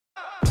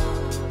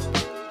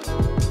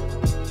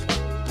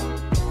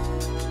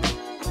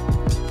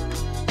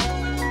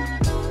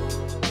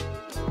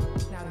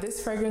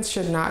fragrance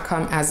should not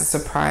come as a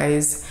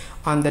surprise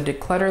on the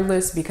declutter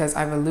list, because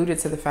I've alluded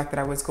to the fact that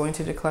I was going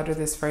to declutter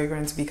this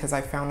fragrance because I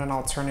found an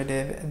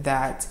alternative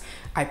that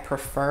I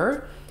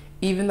prefer.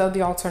 Even though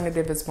the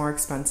alternative is more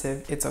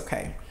expensive, it's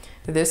okay.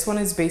 This one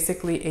is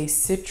basically a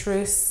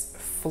citrus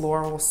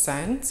floral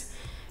scent,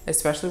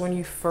 especially when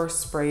you first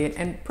spray it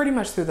and pretty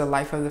much through the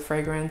life of the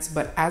fragrance.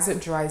 But as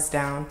it dries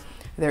down,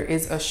 there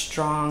is a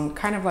strong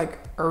kind of like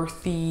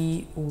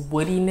earthy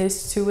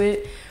woodiness to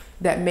it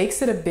that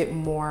makes it a bit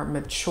more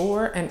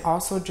mature, and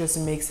also just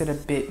makes it a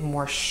bit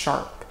more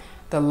sharp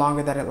the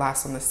longer that it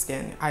lasts on the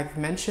skin. I've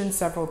mentioned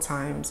several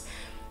times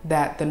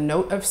that the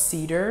note of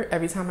cedar,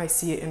 every time I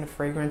see it in a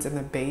fragrance in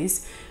the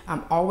base,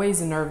 I'm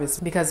always nervous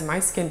because my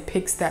skin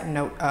picks that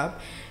note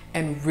up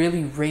and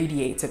really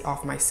radiates it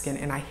off my skin,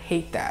 and I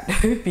hate that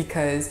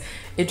because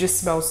it just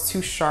smells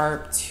too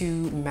sharp,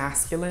 too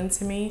masculine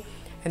to me.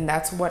 And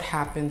that's what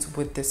happens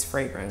with this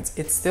fragrance.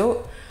 It's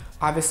still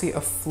obviously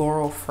a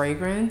floral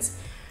fragrance,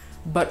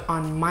 but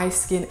on my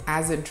skin,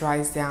 as it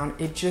dries down,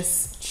 it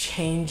just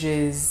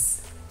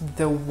changes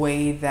the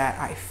way that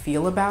I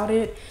feel about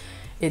it.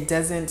 It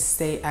doesn't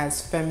stay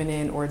as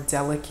feminine or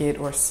delicate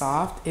or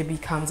soft. It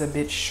becomes a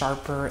bit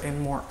sharper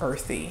and more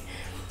earthy.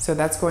 So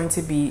that's going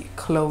to be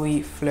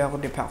Chloe Fleur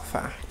de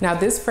Parfum. Now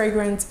this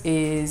fragrance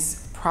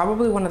is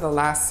probably one of the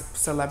last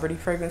celebrity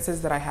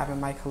fragrances that I have in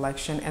my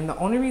collection. And the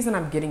only reason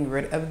I'm getting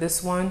rid of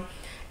this one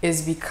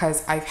is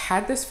because I've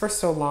had this for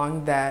so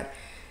long that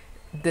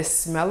the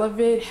smell of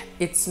it,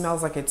 it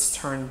smells like it's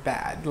turned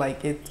bad.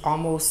 Like it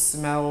almost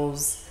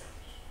smells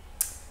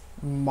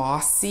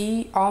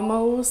mossy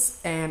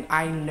almost. And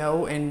I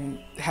know, and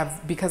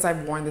have, because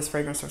I've worn this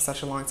fragrance for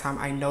such a long time,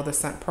 I know the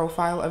scent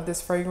profile of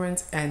this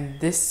fragrance, and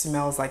this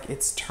smells like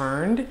it's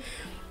turned.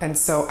 And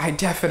so I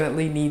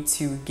definitely need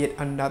to get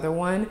another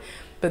one.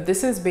 But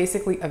this is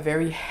basically a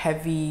very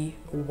heavy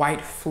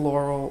white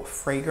floral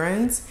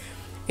fragrance.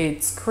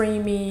 It's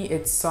creamy,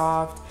 it's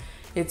soft.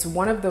 It's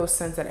one of those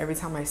scents that every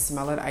time I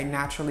smell it, I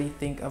naturally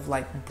think of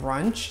like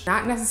brunch.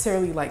 Not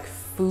necessarily like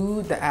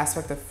food, the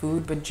aspect of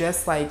food, but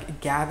just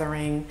like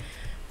gathering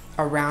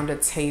around a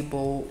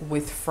table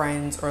with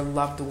friends or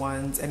loved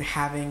ones and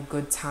having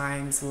good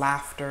times,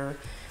 laughter.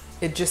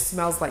 It just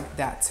smells like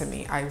that to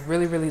me. I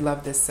really, really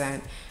love this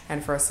scent.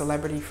 And for a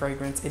celebrity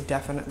fragrance, it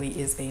definitely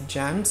is a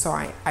gem. So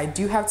I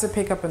do have to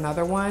pick up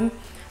another one,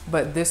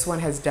 but this one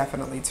has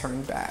definitely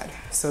turned bad.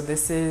 So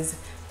this is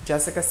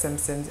Jessica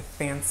Simpson's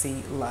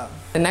Fancy Love.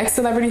 The next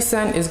celebrity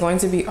scent is going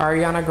to be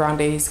Ariana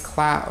Grande's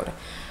Cloud.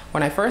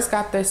 When I first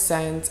got this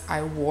scent,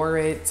 I wore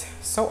it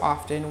so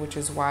often, which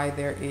is why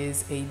there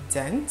is a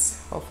dent.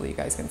 Hopefully you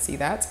guys can see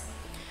that.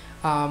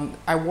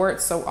 I wore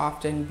it so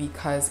often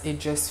because it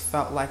just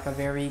felt like a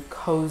very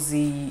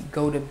cozy,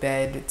 go to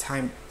bed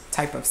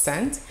type of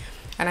scent.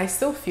 And I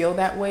still feel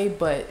that way,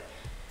 but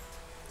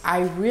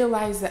I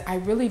realized that I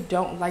really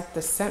don't like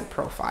the scent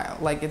profile.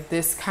 Like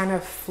this kind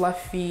of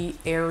fluffy,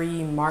 airy,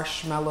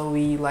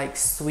 marshmallowy like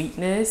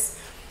sweetness.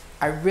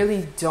 I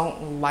really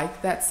don't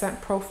like that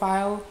scent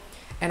profile.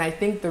 And I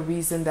think the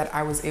reason that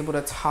I was able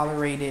to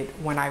tolerate it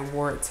when I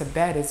wore it to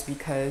bed is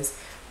because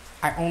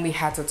I only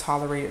had to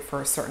tolerate it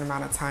for a certain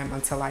amount of time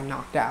until I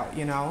knocked out,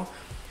 you know?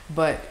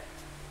 But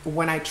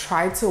when I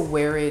tried to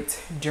wear it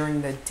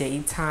during the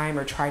daytime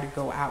or try to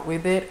go out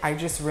with it, I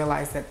just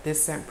realized that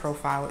this scent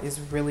profile is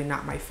really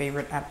not my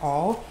favorite at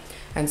all.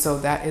 And so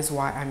that is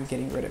why I'm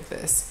getting rid of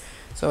this.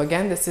 So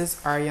again, this is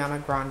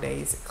Ariana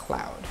Grande's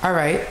Cloud. All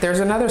right, there's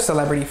another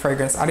celebrity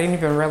fragrance. I didn't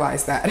even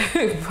realize that,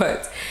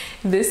 but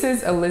this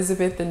is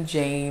Elizabeth and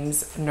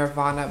James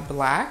Nirvana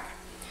Black.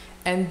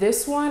 And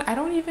this one, I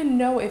don't even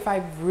know if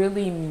I've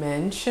really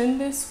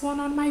mentioned this one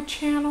on my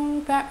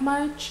channel that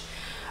much.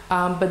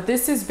 But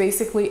this is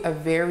basically a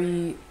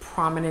very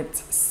prominent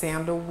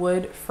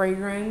sandalwood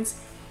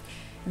fragrance.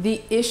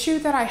 The issue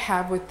that I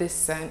have with this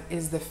scent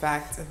is the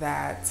fact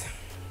that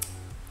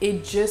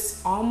it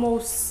just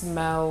almost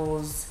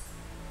smells,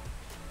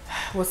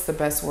 what's the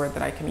best word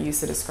that I can use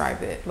to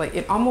describe it? Like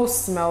it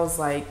almost smells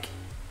like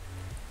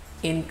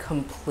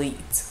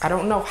incomplete. I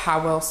don't know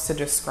how else to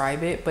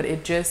describe it, but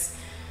it's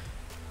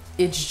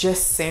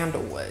just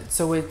sandalwood.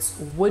 So it's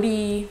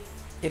woody.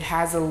 It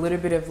has a little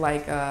bit of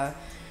like a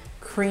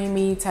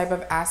creamy type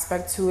of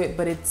aspect to it,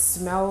 but it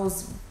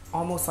smells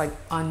almost like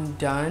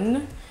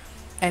undone.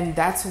 And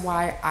that's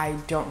why I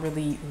don't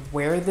really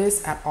wear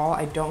this at all.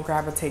 I don't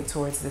gravitate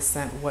towards this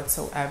scent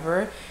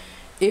whatsoever.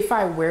 If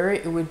I wear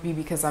it, it would be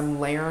because I'm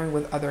layering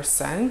with other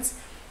scents,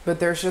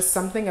 but there's just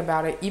something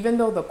about it. Even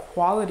though the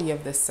quality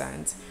of the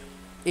scent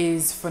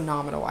is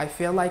phenomenal, I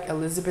feel like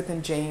Elizabeth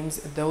and James,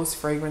 those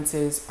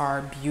fragrances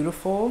are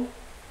beautiful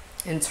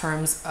in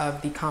terms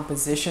of the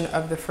composition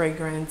of the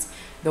fragrance,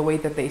 the way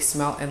that they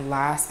smell and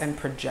last and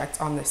project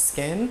on the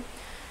skin.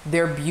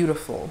 They're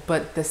beautiful,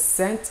 but the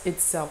scent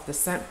itself, the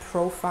scent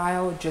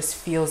profile just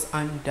feels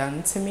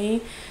undone to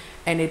me.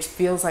 And it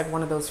feels like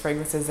one of those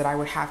fragrances that I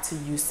would have to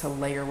use to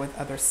layer with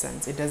other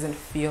scents. It doesn't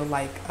feel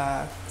like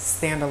a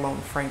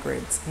standalone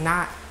fragrance,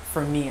 not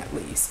for me at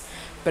least.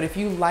 But if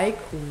you like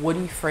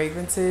woody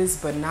fragrances,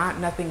 but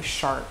nothing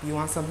sharp, you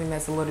want something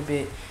that's a little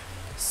bit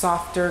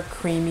softer,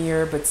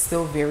 creamier, but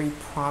still very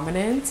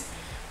prominent,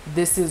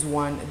 this is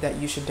one that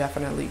you should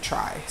definitely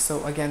try.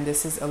 So again,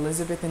 this is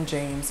Elizabeth &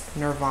 James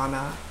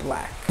Nirvana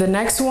Black. The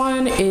next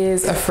one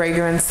is a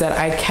fragrance that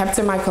I kept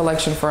in my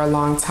collection for a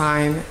long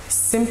time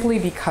simply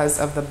because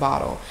of the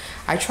bottle.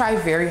 I try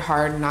very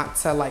hard not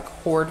to like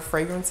hoard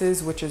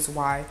fragrances, which is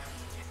why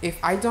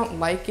if I don't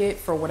like it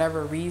for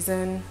whatever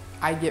reason,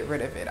 I get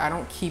rid of it. I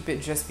don't keep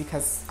it just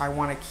because I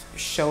want to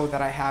show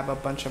that I have a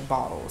bunch of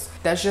bottles.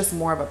 That's just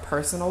more of a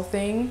personal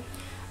thing.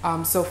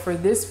 So for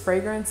this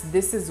fragrance,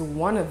 this is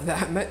one of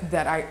them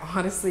that I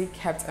honestly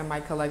kept in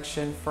my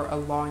collection for a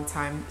long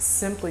time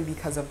simply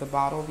because of the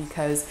bottle,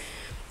 because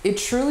it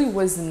truly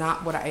was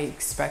not what I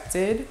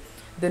expected.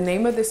 The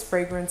name of this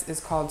fragrance is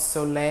called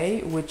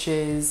Soleil, which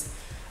is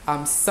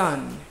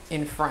sun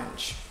in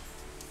French.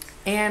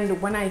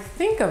 And when I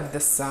think of the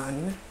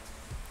sun,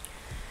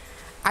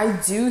 I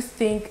do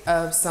think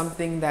of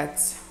something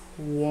that's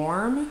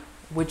warm,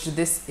 which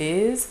this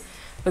is.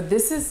 But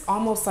this is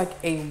almost like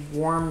a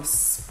warm,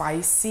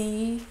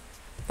 spicy,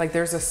 like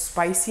there's a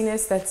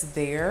spiciness that's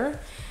there.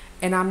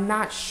 And I'm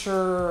not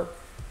sure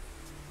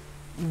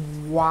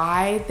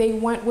why they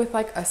went with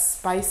like a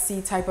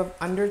spicy type of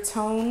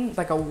undertone,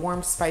 like a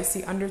warm,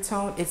 spicy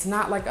undertone. It's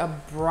not like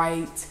a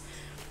bright,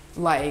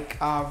 like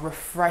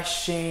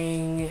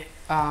refreshing,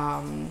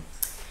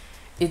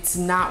 it's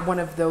not one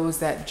of those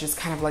that just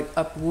kind of like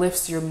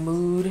uplifts your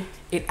mood.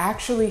 It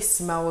actually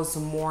smells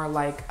more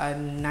like a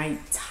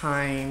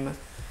nighttime,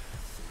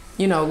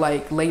 you know,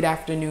 like late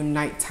afternoon,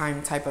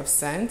 nighttime type of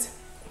scent.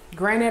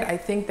 Granted, I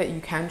think that you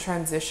can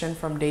transition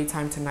from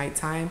daytime to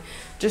nighttime,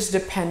 just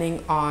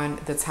depending on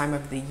the time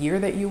of the year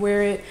that you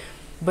wear it,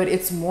 but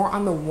it's more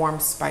on the warm,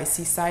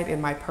 spicy side in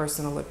my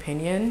personal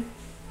opinion.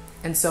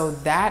 And so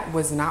that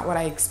was not what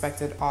I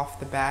expected off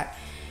the bat.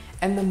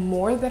 And the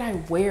more that I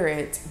wear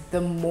it,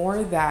 the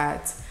more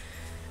that,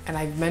 and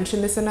I've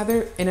mentioned this in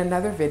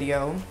another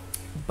video,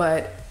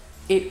 but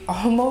it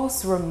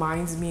almost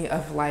reminds me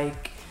of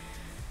like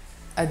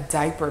a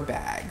diaper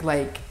bag.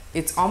 Like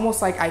it's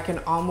almost like I can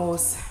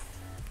almost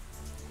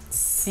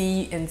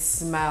see and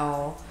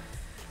smell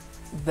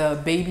the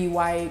baby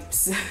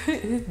wipes,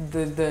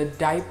 the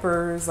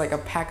diapers, like a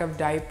pack of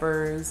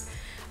diapers.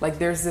 Like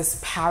there's this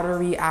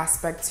powdery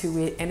aspect to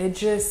it, and it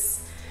just,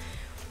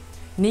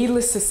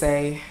 needless to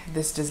say,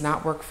 this does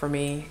not work for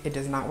me. It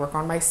does not work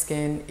on my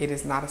skin. It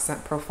is not a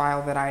scent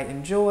profile that I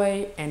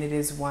enjoy, and it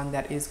is one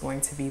that is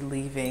going to be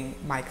leaving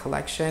my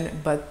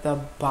collection. But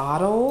the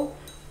bottle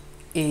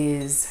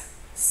is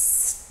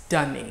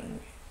stunning.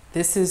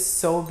 This is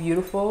so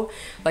beautiful.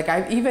 Like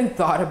I've even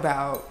thought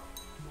about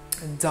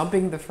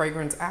dumping the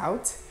fragrance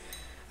out.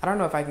 I don't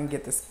know if I can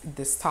get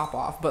this top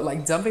off, but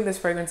like dumping this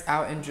fragrance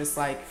out and just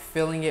like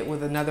filling it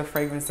with another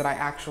fragrance that I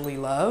actually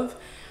love,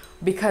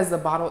 because the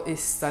bottle is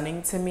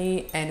stunning to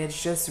me and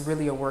it's just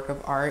really a work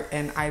of art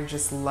and I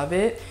just love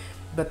it.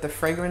 But the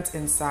fragrance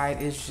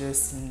inside is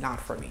just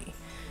not for me.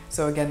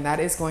 So again,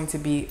 that is going to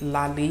be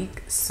Lakey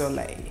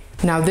Soleil.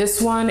 Now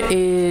this one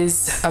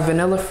is a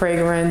vanilla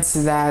fragrance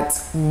that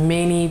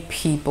many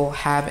people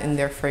have in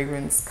their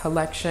fragrance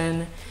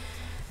collection.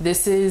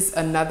 This is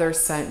another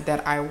scent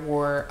that I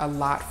wore a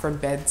lot for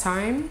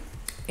bedtime.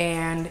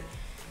 And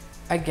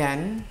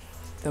again,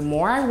 the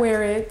more I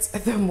wear it,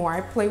 the more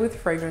I play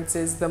with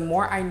fragrances, the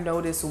more I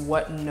notice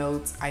what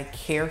notes I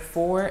care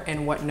for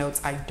and what notes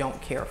I don't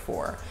care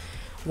for.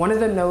 One of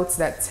the notes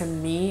that to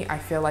me, I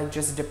feel like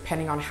just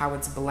depending on how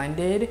it's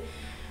blended,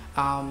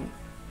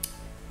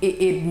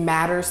 it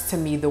matters to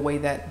me the way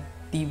that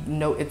the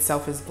note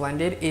itself is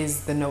blended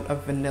is the note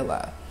of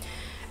vanilla.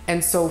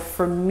 And so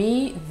for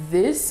me,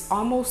 this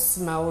almost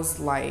smells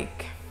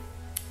like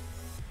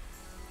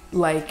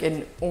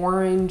an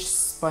orange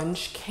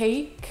sponge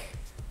cake.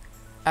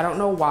 I don't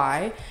know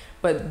why,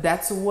 but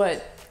that's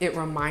what it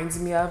reminds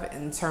me of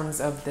in terms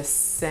of the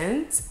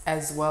scent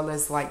as well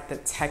as like the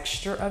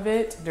texture of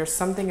it. There's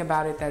something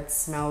about it that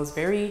smells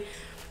very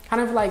kind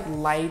of like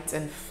light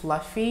and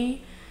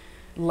fluffy,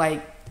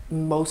 like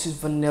most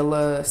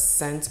vanilla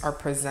scents are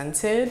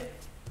presented.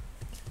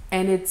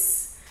 And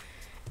it's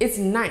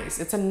nice.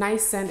 It's a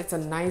nice scent. It's a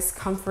nice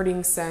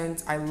comforting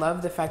scent. I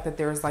love the fact that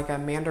there's like a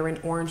mandarin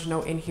orange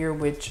note in here,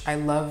 which I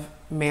love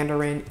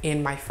mandarin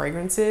in my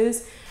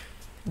fragrances,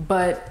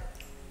 but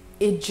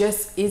it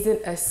just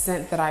isn't a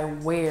scent that I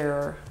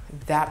wear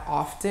that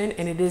often.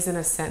 And it isn't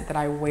a scent that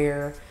I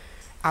wear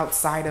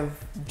outside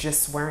of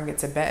just wearing it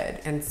to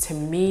bed. And to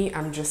me,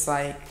 I'm just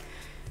like,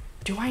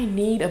 do I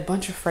need a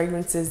bunch of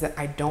fragrances that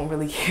I don't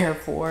really care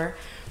for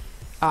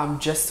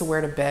just to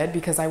wear to bed?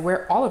 Because I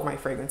wear all of my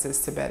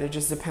fragrances to bed. It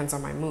just depends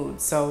on my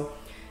mood. So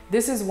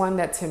this is one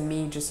that to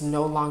me just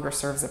no longer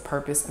serves a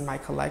purpose in my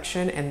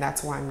collection, and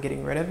that's why I'm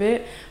getting rid of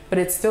it. But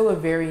it's still a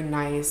very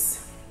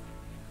nice,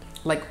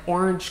 like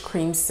orange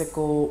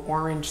creamsicle,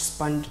 orange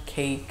sponge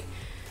cake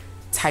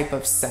type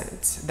of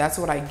scent. That's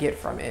what I get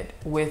from it,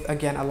 with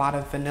again a lot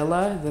of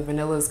vanilla. The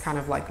vanilla is kind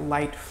of like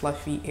light,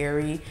 fluffy,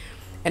 airy,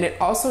 and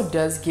it also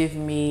does give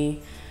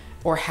me,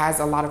 or has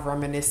a lot of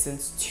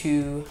reminiscence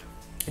to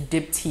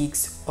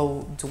Diptyque's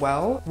Eau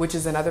Dwell, which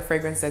is another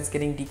fragrance that's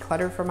getting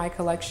decluttered for my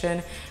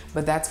collection,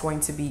 but that's going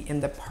to be in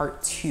the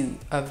part 2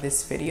 of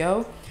this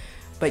video.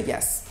 But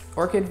yes,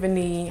 Orchid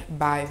Vanille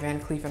by Van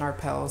Cleef &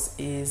 Arpels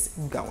is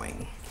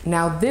going.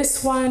 Now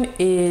this one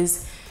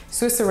is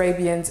Swiss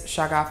Arabian's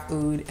Shagaf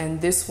Oud, and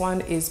this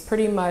one is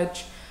pretty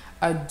much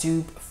a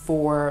dupe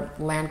for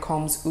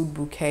Lancome's Oud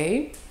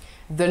Bouquet.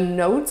 The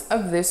notes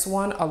of this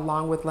one,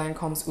 along with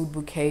Lancome's Oud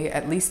Bouquet,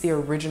 at least the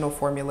original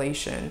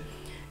formulation,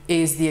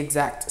 is the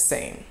exact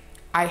same.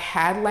 I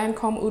had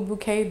Lancome Oud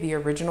Bouquet, the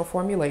original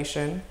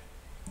formulation,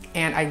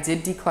 and I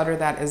did declutter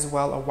that as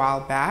well a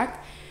while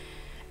back.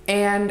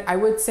 And I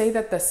would say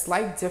that the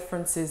slight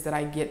differences that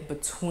I get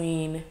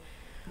between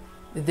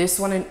this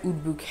one and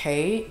Oud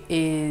Bouquet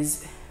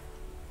is,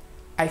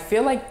 I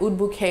feel like Oud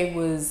Bouquet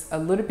was a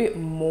little bit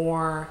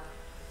more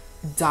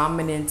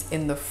dominant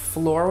in the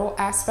floral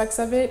aspects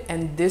of it,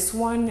 and this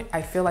one,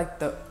 I feel like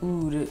the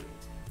oud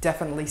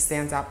definitely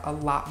stands out a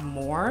lot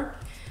more.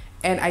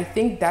 And I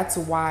think that's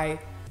why,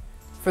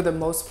 for the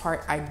most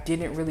part, I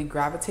didn't really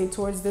gravitate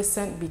towards this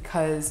scent,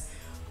 because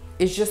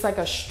it's just like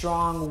a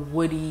strong,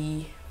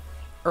 woody,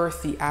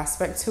 earthy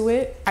aspect to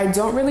it. I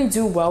don't really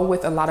do well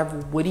with a lot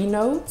of woody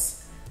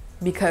notes,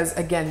 because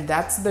again,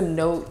 that's the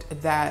note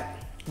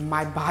that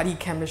my body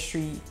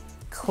chemistry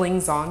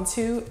clings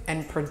onto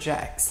and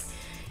projects.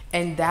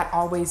 And that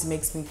always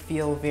makes me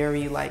feel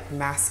very like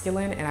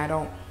masculine, and I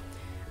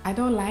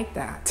don't like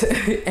that.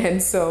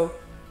 And so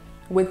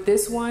with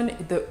this one,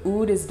 the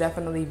oud is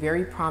definitely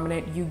very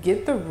prominent. You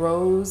get the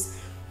rose,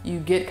 you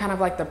get kind of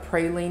like the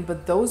praline,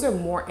 but those are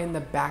more in the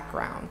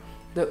background.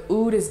 The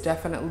oud is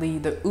definitely,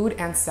 the oud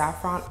and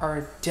saffron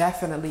are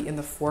definitely in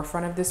the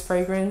forefront of this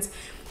fragrance.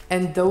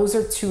 And those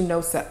are two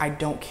notes that I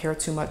don't care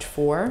too much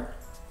for.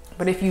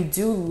 But if you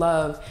do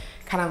love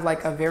kind of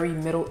like a very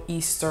Middle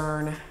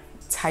Eastern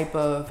type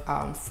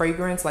of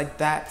fragrance, like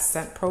that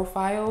scent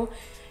profile,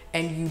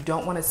 and you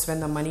don't want to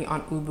spend the money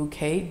on Oud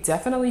Bouquet,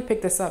 definitely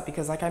pick this up,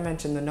 because like I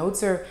mentioned, the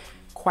notes are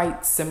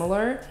quite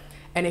similar.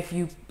 And if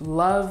you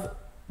love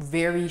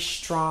very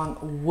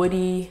strong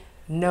woody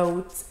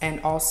notes and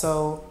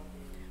also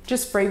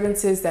just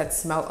fragrances that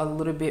smell a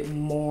little bit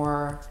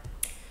more,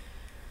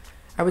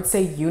 I would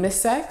say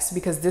unisex,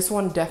 because this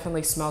one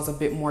definitely smells a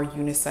bit more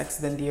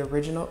unisex than the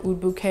original Oud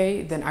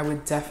Bouquet, then I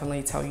would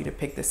definitely tell you to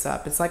pick this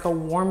up. It's like a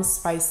warm,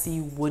 spicy,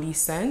 woody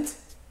scent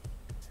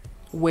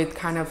with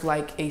kind of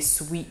like a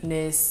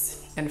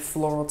sweetness and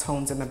floral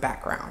tones in the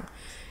background.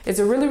 It's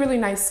a really, really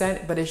nice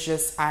scent, but it's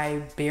just,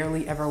 I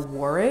barely ever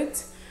wore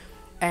it.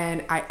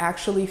 And I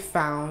actually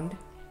found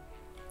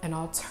an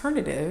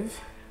alternative,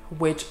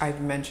 which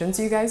I've mentioned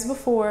to you guys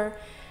before,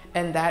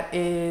 and that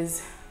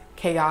is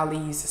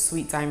Kayali's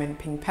Sweet Diamond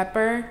Pink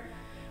Pepper.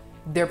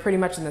 They're pretty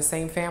much in the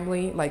same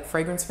family, like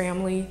fragrance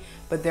family,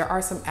 but there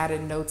are some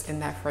added notes in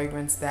that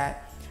fragrance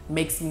that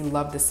makes me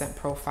love the scent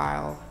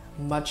profile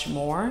much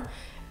more.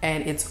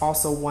 And it's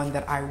also one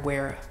that I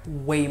wear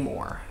way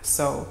more.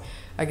 So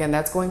again,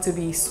 that's going to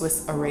be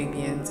Swiss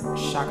Arabian's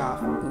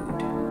Shagaf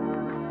Oud.